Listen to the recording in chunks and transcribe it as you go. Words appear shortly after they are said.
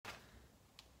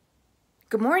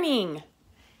Good morning.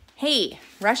 Hey,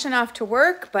 rushing off to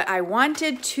work, but I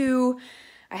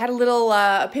had a little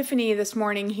epiphany this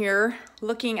morning here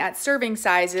looking at serving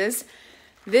sizes.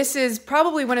 This is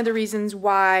probably one of the reasons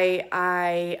why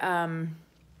I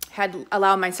had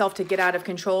allowed myself to get out of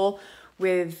control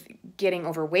with getting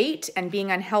overweight and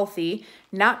being unhealthy,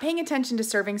 not paying attention to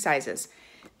serving sizes.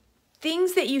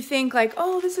 Things that you think like,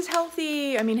 oh, this is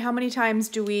healthy. I mean, how many times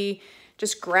do we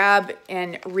just grab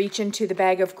and reach into the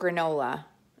bag of granola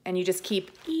and you just keep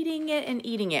eating it and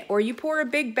eating it? Or you pour a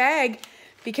big bag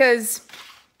because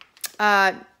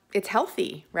it's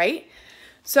healthy, right?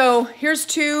 So here's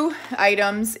two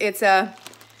items. It's a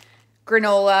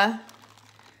granola.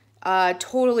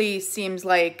 Totally seems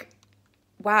like,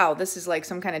 wow, this is like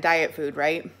some kind of diet food,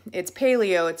 right? It's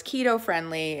paleo, it's keto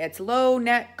friendly, it's low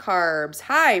net carbs,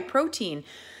 high protein,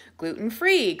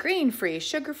 gluten-free, grain-free,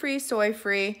 sugar-free,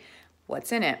 soy-free.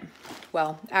 What's in it?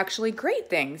 Well, actually great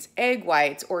things. Egg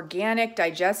whites, organic,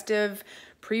 digestive,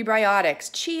 prebiotics,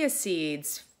 chia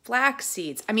seeds, flax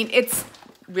seeds. I mean, it's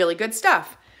really good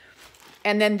stuff.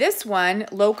 And then this one,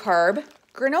 low carb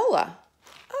granola.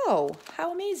 Oh,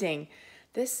 how amazing.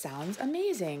 This sounds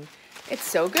amazing. It's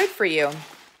so good for you.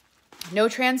 No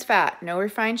trans fat, no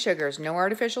refined sugars, no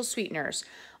artificial sweeteners,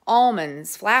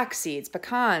 almonds, flax seeds,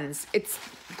 pecans. It's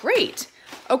great.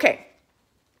 Okay,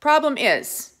 problem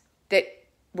is that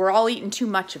we're all eating too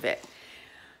much of it.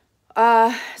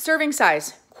 Serving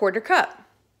size, 1/4 cup,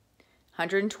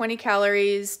 120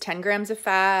 calories, 10 grams of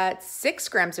fat, 6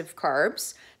 grams of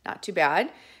carbs, not too bad.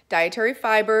 Dietary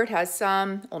fiber, it has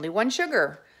some, only 1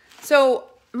 sugar. So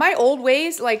my old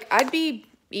ways, like I'd be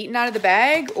eating out of the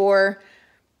bag or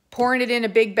pouring it in a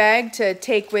big bag to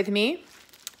take with me.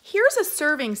 Here's a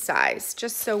serving size,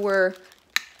 just so we're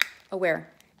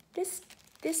aware. This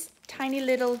tiny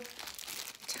little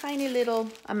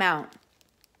amount.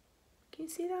 Can you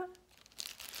see that?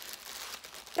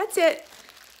 That's it.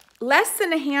 Less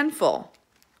than a handful.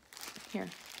 Here.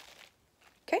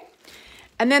 Okay.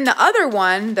 And then the other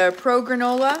one, the Pro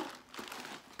Granola.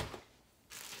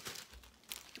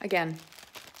 Again,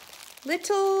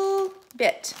 little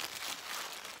bit.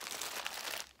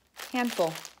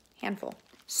 Handful.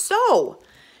 So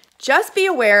just be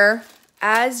aware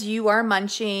as you are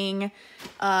munching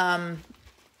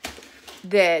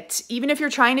that even if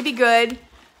you're trying to be good,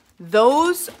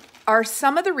 those are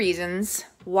some of the reasons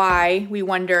why we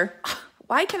wonder,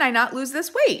 why can I not lose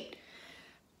this weight?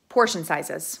 Portion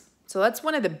sizes. So that's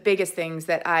one of the biggest things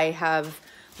that I have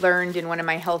learned in one of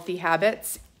my healthy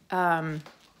habits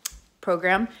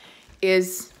program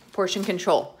is portion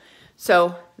control.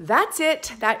 So that's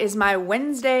it. That is my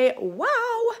Wednesday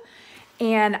wow.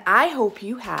 And I hope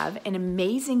you have an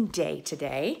amazing day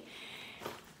today.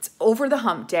 It's over the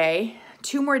hump day.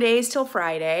 2 more days till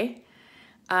Friday.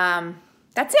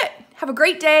 That's it. Have a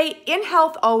great day. In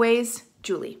health always,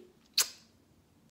 Julie.